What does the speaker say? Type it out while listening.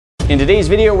In today's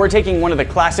video, we're taking one of the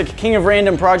classic King of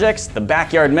Random projects, the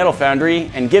Backyard Metal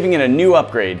Foundry, and giving it a new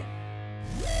upgrade.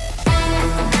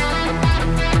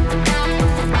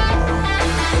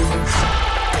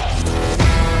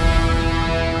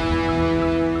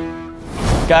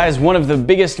 Guys, one of the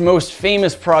biggest, most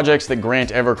famous projects that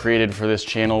Grant ever created for this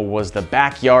channel was the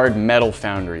Backyard Metal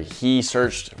Foundry. He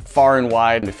searched far and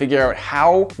wide to figure out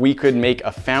how we could make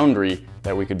a foundry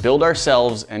that we could build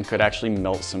ourselves and could actually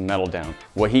melt some metal down.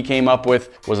 What he came up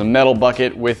with was a metal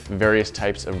bucket with various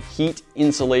types of heat,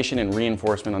 insulation, and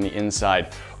reinforcement on the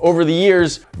inside. Over the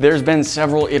years, there's been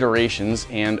several iterations,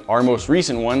 and our most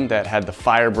recent one that had the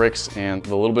fire bricks and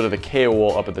the little bit of the KO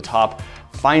up at the top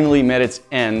finally met its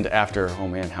end after, oh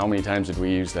man, how many times did we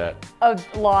use that? A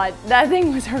lot. That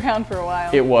thing was around for a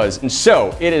while. It was. And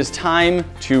so it is time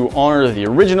to honor the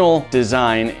original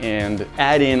design and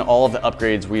add in all of the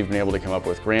upgrades we've been able to come up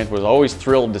with. Grant was always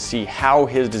thrilled to see how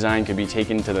his design could be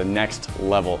taken to the next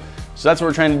level. So that's what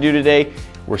we're trying to do today.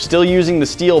 We're still using the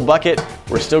steel bucket.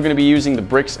 We're still going to be using the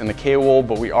bricks and the KO,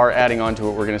 but we are adding on to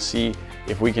it. We're going to see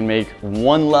if we can make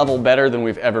one level better than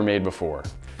we've ever made before.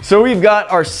 So we've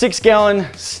got our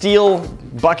 6-gallon steel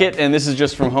bucket, and this is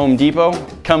just from Home Depot.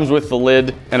 Comes with the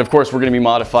lid, and of course we're gonna be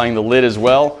modifying the lid as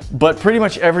well. But pretty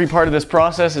much every part of this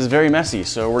process is very messy,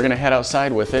 so we're gonna head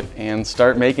outside with it and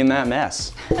start making that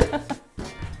mess.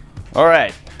 All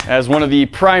right, as one of the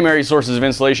primary sources of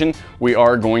insulation, we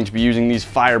are going to be using these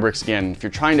fire bricks again. If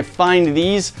you're trying to find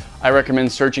these, I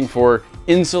recommend searching for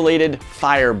insulated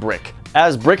fire brick.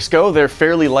 As bricks go, they're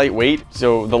fairly lightweight,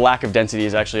 so the lack of density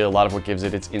is actually a lot of what gives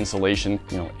it its insulation.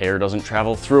 You know, air doesn't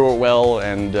travel through it well,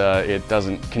 and it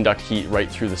doesn't conduct heat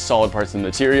right through the solid parts of the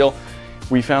material.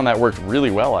 We found that worked really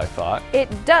well, I thought. It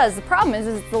does. The problem is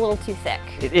it's a little too thick.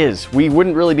 It is. We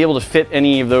wouldn't really be able to fit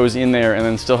any of those in there and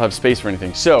then still have space for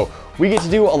anything. So we get to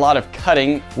do a lot of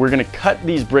cutting. We're gonna cut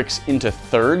these bricks into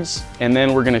thirds, and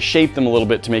then we're gonna shape them a little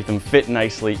bit to make them fit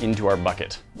nicely into our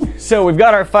bucket. So we've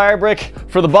got our fire brick.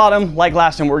 For the bottom, like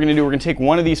last time, we're gonna take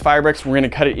one of these fire bricks, we're gonna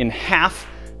cut it in half.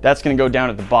 That's gonna go down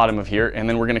at the bottom of here, and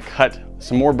then we're gonna cut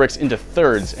some more bricks into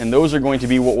thirds, and those are going to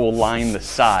be what will line the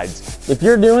sides. If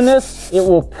you're doing this, it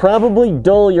will probably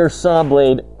dull your saw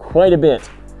blade quite a bit.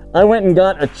 I went and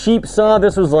got a cheap saw.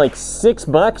 This was like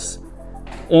 $6,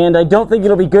 and I don't think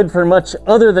it'll be good for much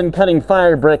other than cutting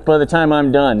fire brick by the time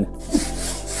I'm done.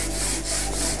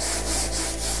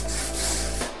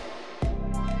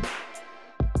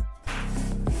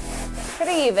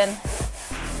 Pretty even.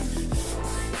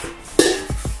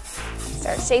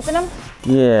 Start shaping them?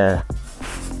 Yeah.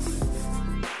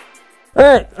 All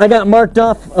right, I got marked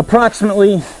off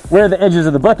approximately where the edges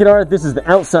of the bucket are. This is the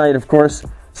outside, of course,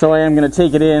 so I am going to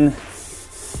take it in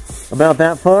about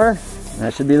that far.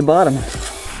 That should be the bottom.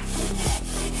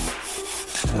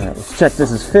 All right, let's check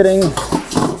this is fitting.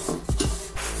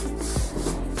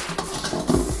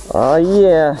 Oh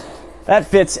yeah. That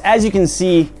fits. As you can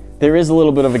see, there is a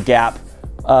little bit of a gap.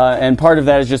 And part of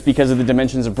that is just because of the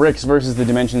dimensions of bricks versus the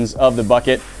dimensions of the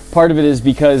bucket. Part of it is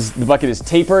because the bucket is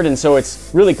tapered, and so it's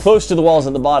really close to the walls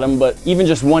at the bottom, but even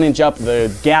just 1 inch up,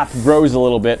 the gap grows a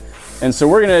little bit. And so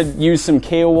we're gonna use some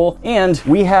KO, and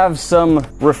we have some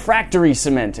refractory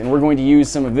cement, and we're going to use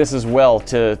some of this as well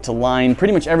to line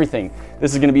pretty much everything.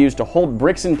 This is gonna be used to hold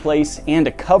bricks in place and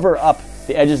to cover up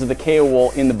the edges of the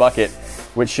KO in the bucket,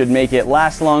 which should make it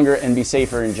last longer and be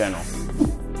safer in general.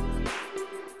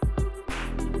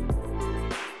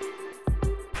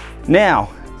 Now,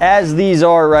 as these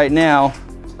are right now,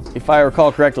 if I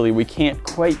recall correctly, we can't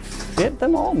quite fit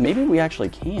them all. Maybe we actually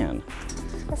can.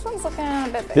 This one's looking a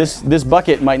bit bigger. This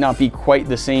bucket might not be quite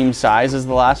the same size as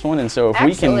the last one, and so if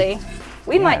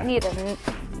we might need a...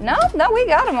 No, we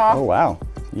got them all. Oh, wow.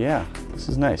 Yeah, this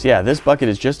is nice. Yeah, this bucket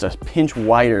is just a pinch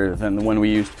wider than the one we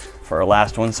used for our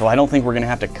last one, so I don't think we're gonna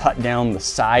have to cut down the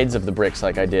sides of the bricks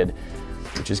like I did,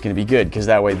 which is gonna be good, because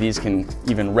that way these can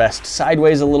even rest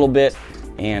sideways a little bit,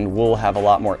 and we'll have a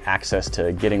lot more access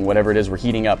to getting whatever it is we're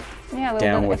heating up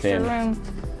down within. Room.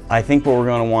 I think what we're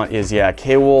going to want is, yeah,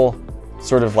 K-wool,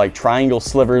 sort of like triangle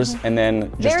slivers, and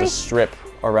then just a strip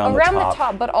around the top. Around the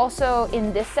top, but also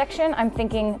in this section, I'm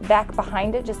thinking back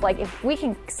behind it, just like if we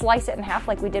can slice it in half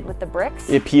like we did with the bricks.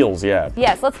 It peels, yeah.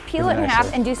 Yes, let's peel it in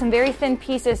half and do some very thin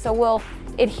pieces, so we'll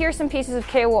adhere some pieces of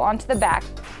K-wool onto the back,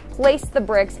 place the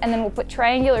bricks, and then we'll put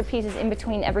triangular pieces in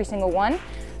between every single one,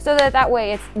 so that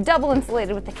way it's double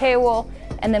insulated with the KO,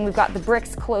 and then we've got the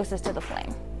bricks closest to the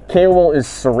flame. KO is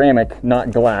ceramic,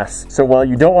 not glass. So while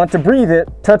you don't want to breathe it,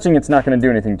 touching it's not going to do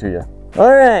anything to you.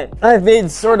 All right, I've made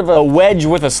sort of a wedge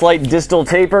with a slight distal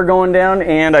taper going down,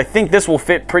 and I think this will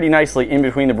fit pretty nicely in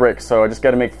between the bricks, so I just got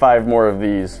to make 5 more of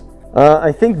these.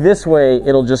 I think this way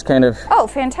it'll just kind of... Oh,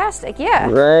 fantastic, yeah.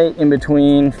 Right in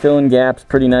between, fill in gaps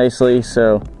pretty nicely,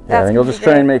 so yeah, I think I'll just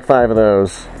try and make 5 of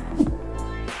those.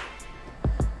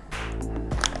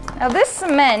 Now this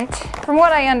cement, from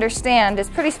what I understand, is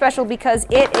pretty special because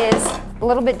it is a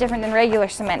little bit different than regular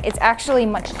cement. It's actually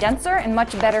much denser and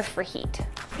much better for heat.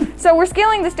 So we're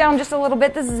scaling this down just a little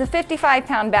bit. This is a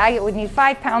 55-pound bag. It would need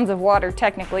 5 pounds of water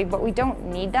technically, but we don't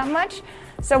need that much.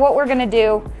 So what we're gonna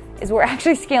do is we're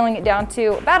actually scaling it down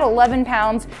to about 11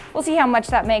 pounds. We'll see how much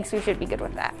that makes. We should be good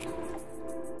with that.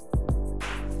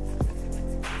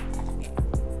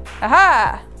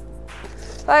 Aha!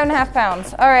 5.5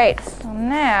 pounds. All right, so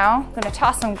now I'm gonna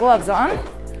toss some gloves on.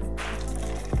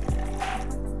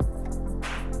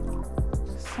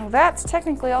 So that's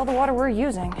technically all the water we're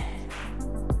using.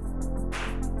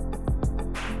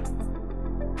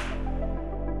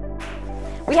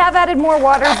 We have added more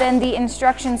water than the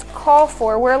instructions call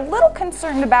for. We're a little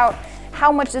concerned about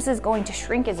how much this is going to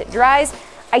shrink as it dries.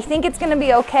 I think it's gonna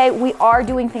be okay. We are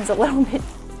doing things a little bit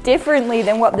differently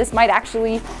than what this might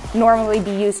actually normally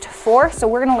be used for. So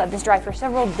we're gonna let this dry for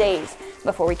several days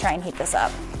before we try and heat this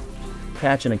up.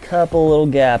 Patching a couple little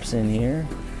gaps in here.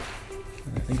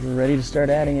 I think we're ready to start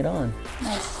adding it on.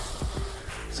 Nice.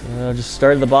 So just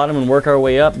start at the bottom and work our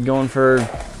way up, going for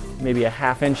maybe a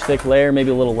 1/2 inch thick layer,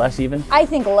 maybe a little less even. I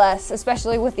think less,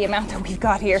 especially with the amount that we've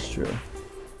got here. That's true.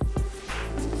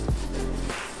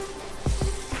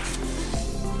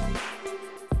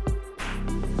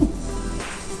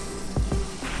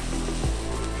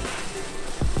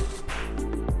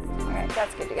 All right,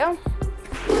 that's good to go.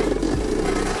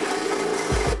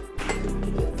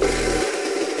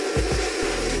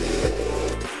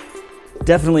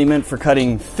 Definitely meant for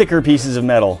cutting thicker pieces of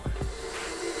metal.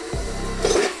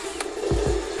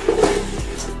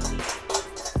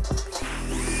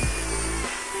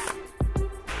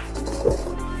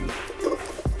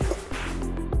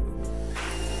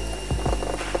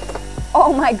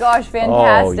 Oh my gosh,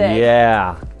 fantastic. Oh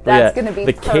yeah. That's gonna be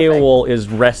the perfect. KOR is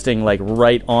resting like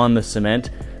right on the cement,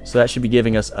 so that should be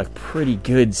giving us a pretty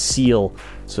good seal.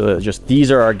 So that just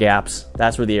these are our gaps.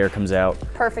 That's where the air comes out.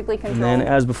 Perfectly And controlled. then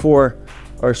as before,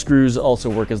 our screws also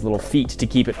work as little feet to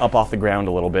keep it up off the ground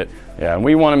a little bit. Yeah, and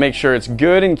we want to make sure it's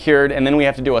good and cured, and then we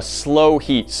have to do a slow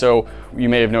heat. So you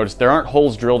may have noticed there aren't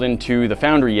holes drilled into the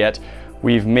foundry yet.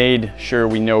 We've made sure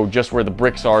we know just where the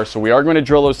bricks are, so we are going to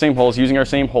drill those same holes using our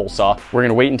same hole saw. We're going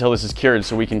to wait until this is cured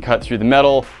so we can cut through the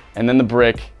metal, and then the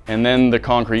brick, and then the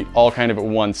concrete, all kind of at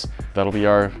once. That'll be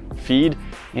our feed,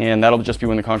 and that'll just be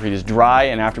when the concrete is dry,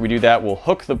 and after we do that, we'll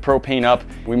hook the propane up.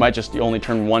 We might just only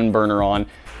turn one burner on,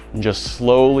 and just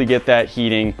slowly get that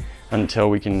heating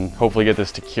until we can hopefully get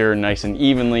this to cure nice and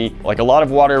evenly. Like a lot of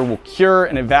water will cure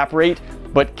and evaporate,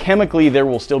 but chemically there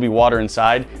will still be water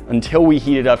inside until we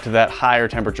heat it up to that higher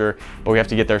temperature, but we have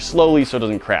to get there slowly so it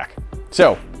doesn't crack.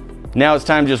 So now it's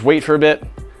time to just wait for a bit,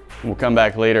 and we'll come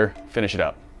back later, finish it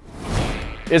up.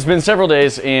 It's been several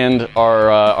days and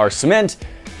our cement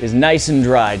is nice and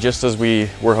dry, just as we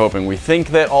were hoping. We think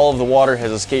that all of the water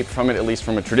has escaped from it, at least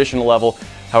from a traditional level.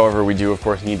 However, we do of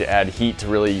course need to add heat to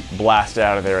really blast it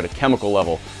out of there at a chemical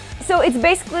level. So it's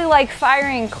basically like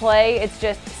firing clay, it's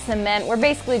just cement. We're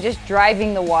basically just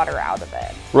driving the water out of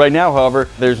it. Right now, however,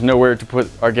 there's nowhere to put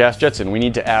our gas jets in. We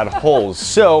need to add holes.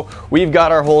 So we've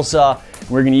got our hole saw.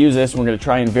 We're gonna use this, and we're gonna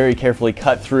try and very carefully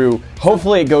cut through.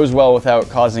 Hopefully it goes well without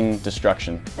causing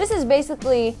destruction. This is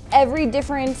basically every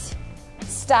different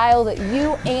style that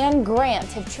you and Grant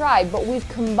have tried, but we've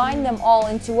combined them all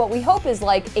into what we hope is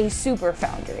like a super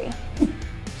foundry.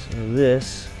 So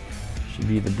this should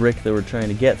be the brick that we're trying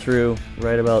to get through.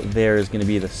 Right about there is going to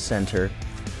be the center.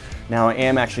 Now I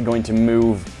am actually going to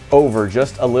move over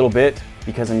just a little bit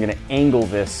because I'm going to angle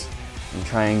this and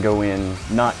try and go in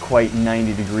not quite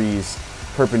 90 degrees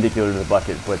perpendicular to the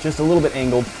bucket, but just a little bit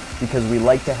angled because we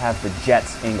like to have the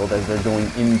jets angled as they're going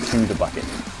into the bucket.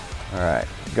 All right,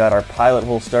 got our pilot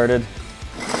hole started.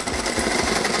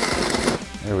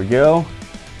 There we go.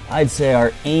 I'd say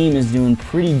our aim is doing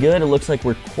pretty good. It looks like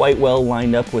we're quite well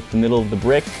lined up with the middle of the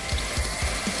brick.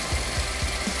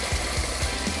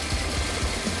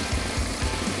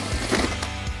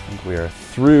 I think we are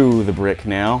through the brick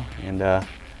now and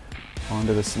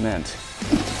onto the cement.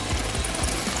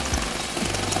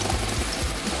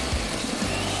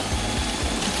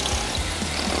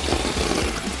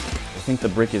 I think the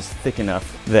brick is thick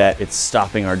enough that it's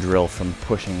stopping our drill from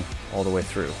pushing all the way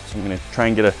through. So I'm going to try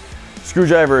and get a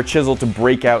screwdriver or a chisel to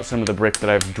break out some of the brick that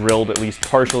I've drilled at least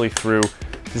partially through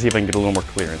to see if I can get a little more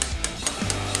clearance.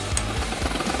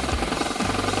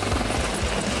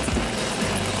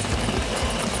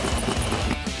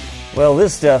 Well,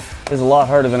 this stuff is a lot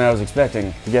harder than I was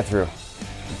expecting to get through.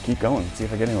 Keep going, see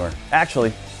if I get anywhere. Actually,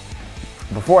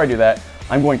 before I do that,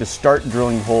 I'm going to start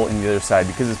drilling a hole in the other side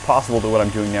because it's possible that what I'm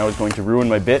doing now is going to ruin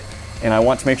my bit, and I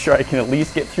want to make sure I can at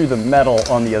least get through the metal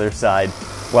on the other side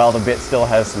while the bit still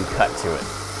has some cut to it.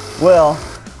 Well,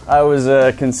 I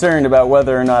was concerned about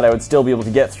whether or not I would still be able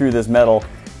to get through this metal,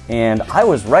 and I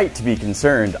was right to be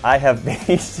concerned. I have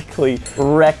basically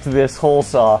wrecked this hole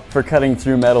saw for cutting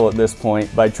through metal at this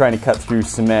point by trying to cut through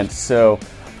cement. So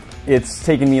it's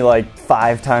taken me like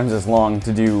 5 times as long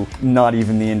to do not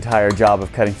even the entire job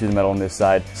of cutting through the metal on this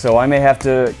side. So I may have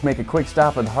to make a quick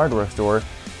stop at the hardware store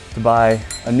to buy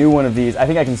a new one of these. I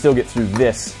think I can still get through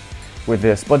this with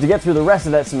this, but to get through the rest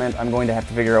of that cement, I'm going to have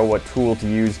to figure out what tool to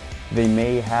use. They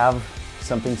may have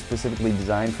something specifically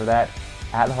designed for that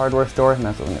at the hardware store, and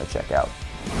that's what I'm going to check out.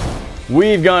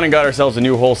 We've gone and got ourselves a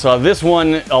new hole saw. This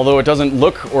one, although it doesn't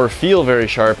look or feel very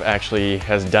sharp, actually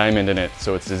has diamond in it.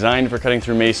 So it's designed for cutting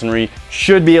through masonry.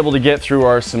 Should be able to get through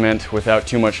our cement without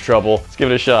too much trouble. Let's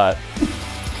give it a shot.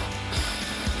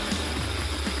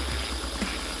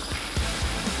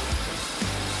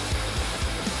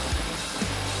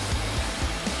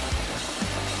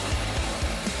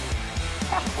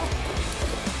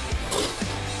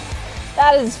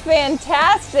 That is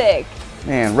fantastic.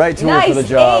 Man, right tool Nice for the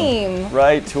job. aim.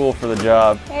 Right tool for the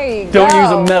job. There you go. Don't use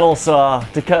a metal saw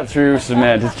to cut through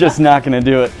cement. It's just not going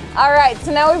to do it. All right,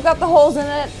 so now we've got the holes in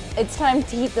it. It's time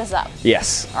to heat this up.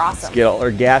 Yes. Awesome. Let's get all our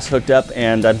gas hooked up,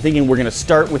 and I'm thinking we're going to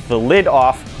start with the lid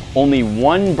off, only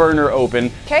one burner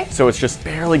open. Okay. So it's just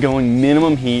barely going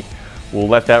minimum heat. We'll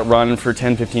let that run for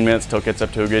 10-15 minutes till it gets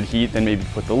up to a good heat, then maybe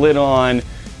put the lid on,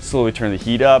 slowly turn the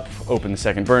heat up, open the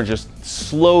second burner, just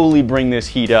slowly bring this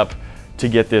heat up to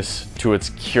get this to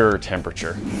its cure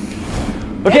temperature.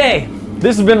 Okay,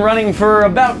 this has been running for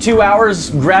about 2 hours,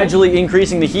 gradually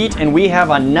increasing the heat, and we have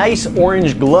a nice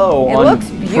orange glow on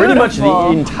pretty much the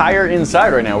entire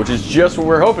inside right now, which is just what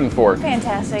we're hoping for.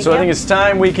 Fantastic. So I think it's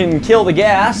time we can kill the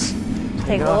gas.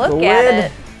 Take a look at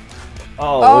it.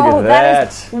 Oh, look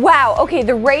at that. Wow, okay,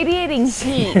 the radiating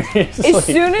heat. Seriously. As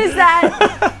soon as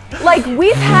that, like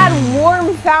we've had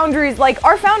warm foundries, like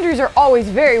our foundries are always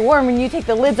very warm when you take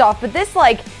the lids off, but this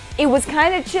like, it was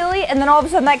kind of chilly and then all of a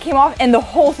sudden that came off and the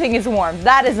whole thing is warm.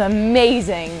 That is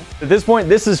amazing. At this point,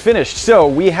 this is finished. So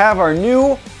we have our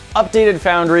new updated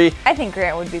foundry. I think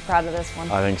Grant would be proud of this one.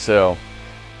 I think so.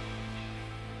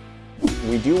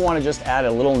 We do want to just add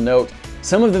a little note.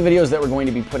 Some of the videos that we're going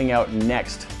to be putting out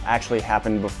next actually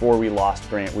happened before we lost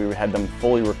Grant. We had them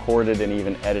fully recorded and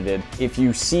even edited. If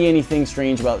you see anything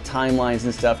strange about timelines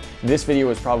and stuff, this video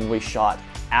was probably shot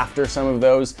after some of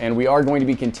those, and we are going to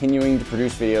be continuing to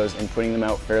produce videos and putting them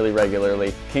out fairly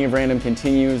regularly. King of Random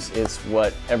continues. It's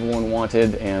what everyone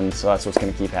wanted, and so that's what's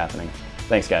going to keep happening.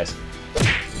 Thanks, guys.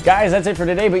 Guys, that's it for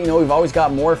today, but you know we've always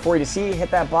got more for you to see.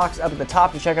 Hit that box up at the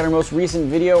top to check out our most recent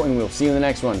video, and we'll see you in the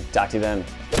next one. Talk to you then.